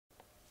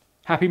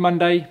Happy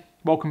Monday,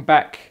 welcome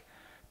back.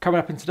 Coming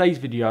up in today's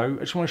video, I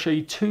just want to show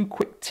you two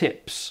quick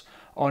tips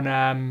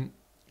on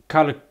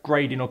color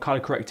grading or color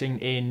correcting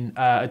in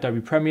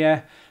Adobe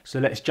Premiere. So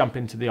let's jump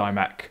into the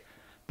iMac.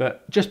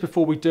 But just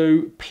before we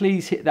do,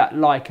 please hit that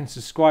like and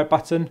subscribe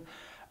button.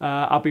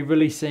 I'll be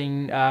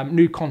releasing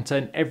new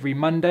content every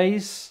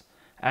Mondays,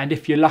 and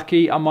if you're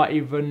lucky, I might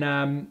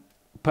even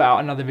put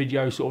out another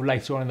video sort of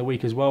later on in the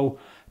week as well.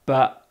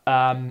 But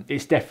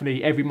it's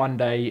definitely every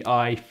Monday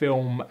I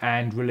film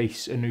and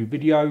release a new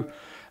video,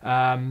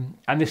 and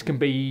this can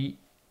be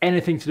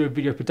anything to do with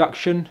video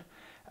production.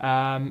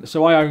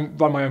 So I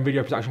run my own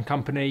video production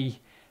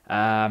company,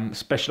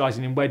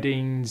 specialising in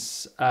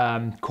weddings,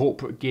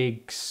 corporate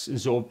gigs, and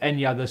sort of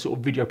any other sort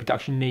of video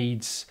production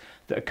needs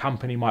that a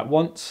company might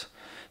want.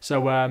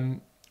 So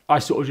I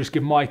sort of just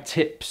give my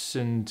tips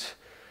and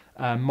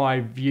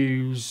my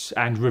views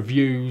and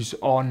reviews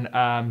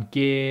on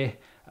gear,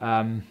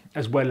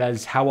 as well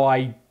as how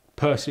I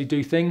personally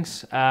do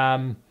things.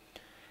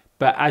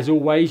 But as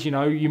always, you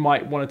know, you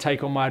might want to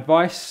take on my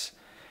advice,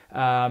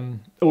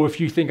 or if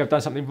you think I've done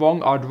something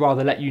wrong, I'd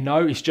rather let you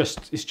know. It's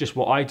just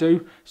what I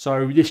do.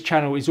 So this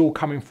channel is all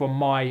coming from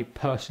my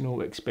personal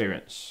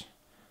experience.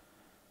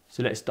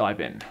 So let's dive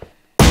in.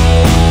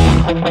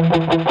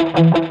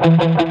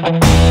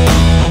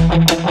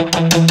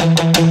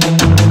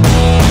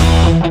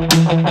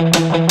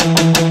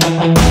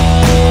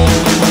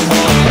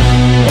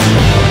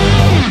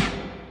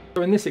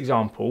 So in this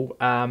example,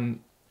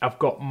 I've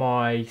got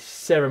my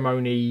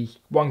ceremony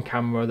one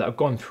camera that I've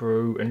gone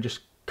through and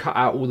just cut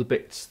out all the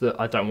bits that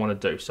I don't want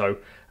to do. So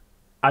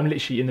I'm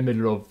literally in the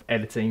middle of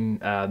editing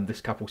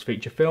this couple's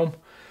feature film.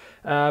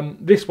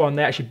 This one,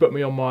 they actually put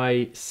me on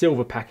my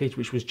silver package,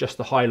 which was just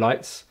the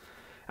highlights.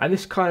 And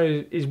this kind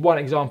of is one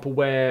example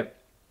where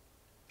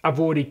I've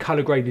already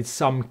color graded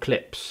some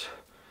clips.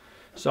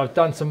 So I've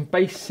done some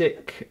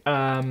basic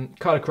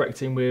color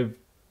correcting with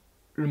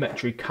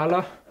Lumetri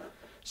Color.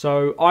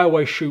 So I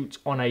always shoot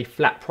on a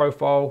flat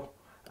profile.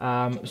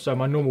 So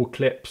my normal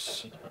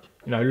clips,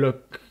 you know,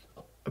 look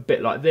a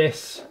bit like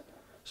this.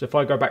 So if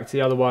I go back to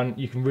the other one,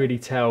 you can really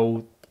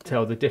tell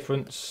the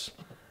difference.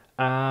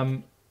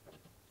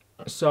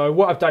 So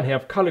what I've done here,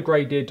 I've color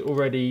graded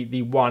already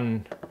the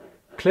one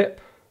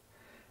clip.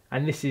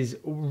 And this is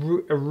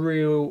a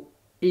real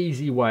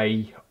easy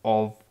way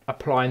of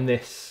applying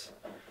this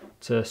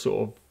to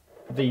sort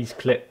of these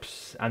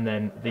clips and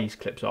then these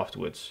clips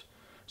afterwards.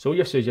 So all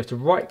you have to do is you have to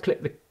right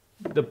click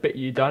the bit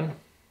you've done,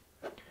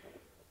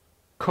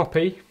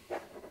 copy,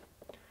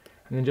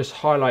 and then just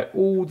highlight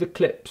all the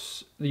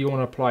clips that you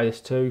want to apply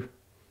this to.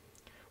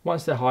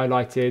 Once they're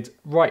highlighted,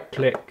 right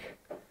click,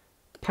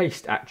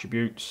 paste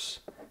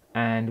attributes,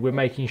 and we're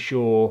making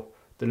sure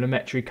the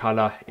Lumetri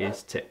Color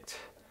is ticked.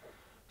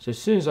 So as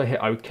soon as I hit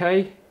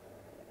OK,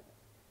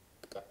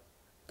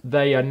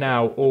 they are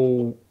now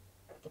all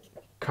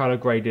color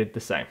graded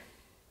the same.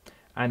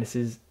 And it's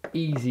as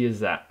easy as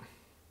that.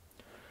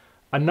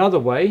 Another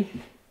way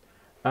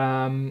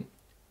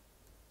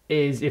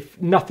is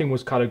if nothing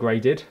was color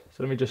graded.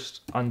 So let me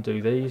just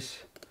undo these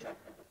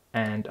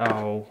and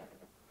I'll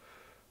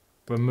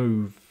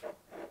remove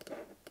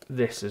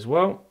this as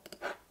well.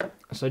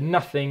 So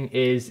nothing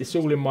is, it's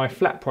all in my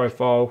flat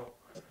profile.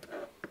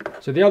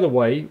 So the other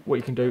way, what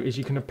you can do is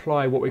you can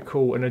apply what we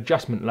call an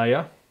adjustment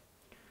layer.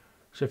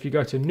 So if you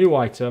go to new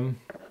item,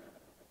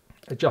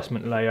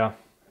 adjustment layer,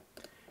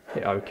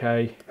 hit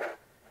OK.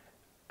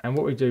 And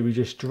what we do, we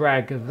just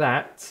drag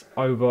that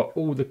over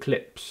all the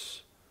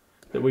clips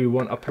that we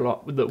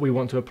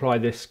want to apply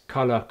this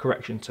color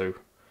correction to,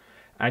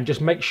 and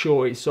just make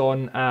sure it's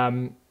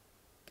on.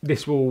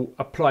 This will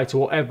apply to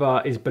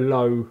whatever is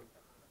below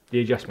the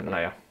adjustment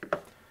layer.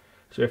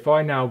 So if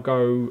I now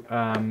go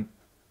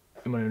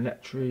in my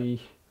Lumetri,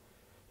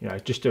 you know,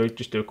 just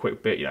do a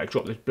quick bit. You know,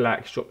 drop the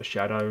blacks, drop the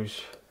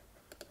shadows,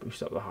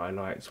 boost up the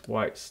highlights,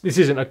 whites. This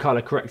isn't a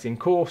color correcting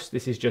course.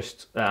 This is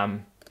just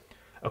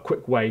a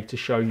quick way to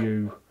show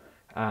you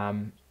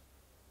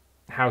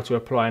how to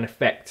apply an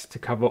effect to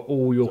cover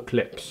all your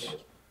clips.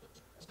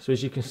 So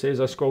as you can see, as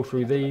I scroll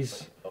through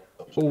these,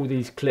 all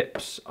these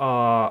clips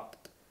are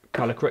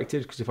color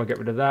corrected, because if I get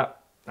rid of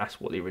that, that's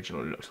what the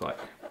original looks like.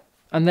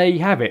 And there you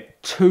have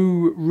it,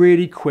 two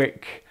really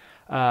quick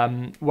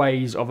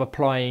ways of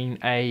applying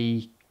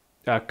a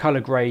color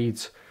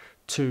grade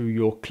to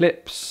your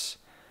clips.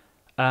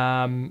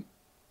 You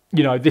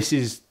know, this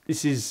is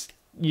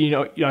you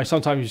know,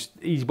 sometimes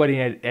these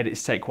wedding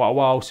edits take quite a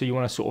while, so you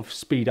want to sort of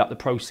speed up the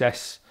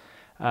process,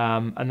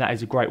 and that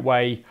is a great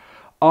way.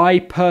 I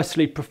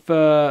personally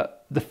prefer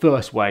the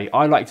first way.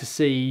 I like to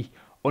see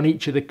on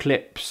each of the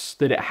clips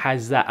that it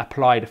has that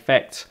applied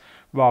effect,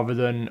 rather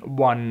than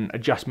one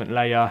adjustment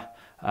layer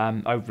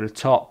over the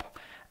top.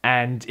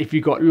 And if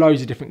you've got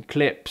loads of different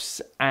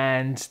clips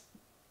and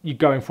you're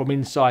going from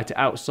inside to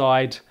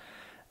outside,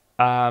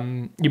 you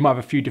might have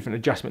a few different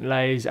adjustment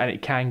layers, and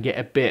it can get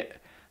a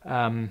bit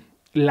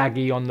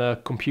laggy on the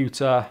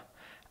computer,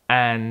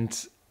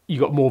 and you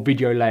got more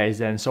video layers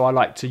then. So I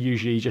like to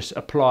usually just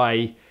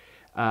apply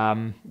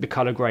the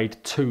color grade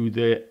to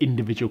the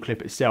individual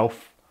clip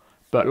itself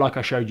But like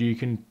I showed you, you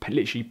can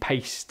literally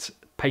paste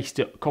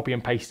it, copy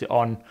and paste it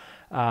on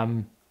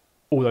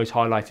all those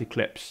highlighted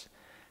clips,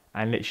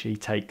 and literally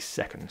takes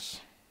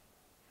seconds.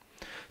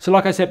 So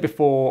like I said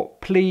before,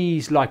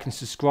 please like and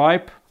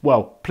subscribe.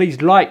 Well,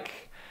 please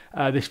like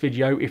this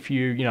video if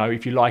you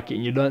like it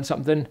and you learned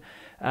something.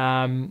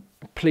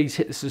 Please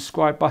hit the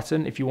subscribe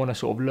button if you want to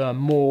sort of learn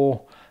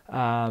more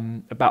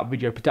about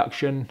video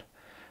production.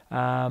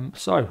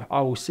 So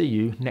I will see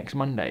you next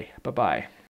Monday. Bye bye.